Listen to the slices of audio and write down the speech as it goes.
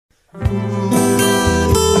You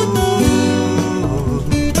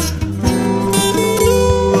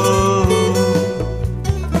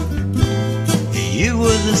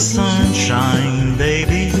were the sunshine,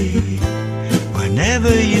 baby,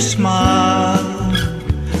 whenever you smile.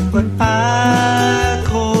 But I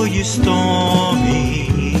call you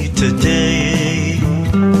stormy today.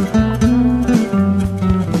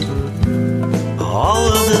 All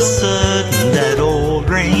of a sudden that old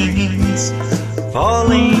rain's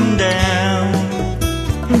falling down,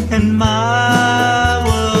 and my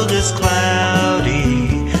world is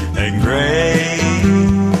cloudy and gray.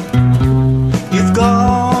 You've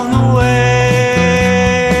gone away,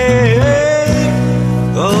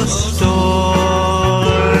 oh stormy,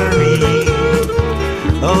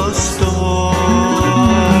 oh stormy.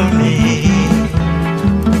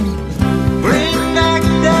 Bring back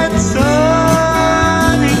that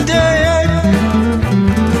sunny day.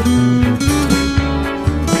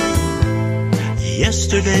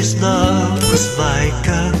 Yesterday's love was like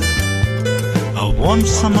a warm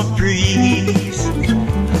summer breeze,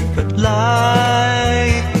 but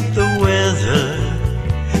like the weather,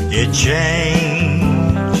 it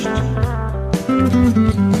changed.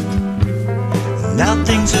 Now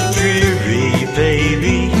things are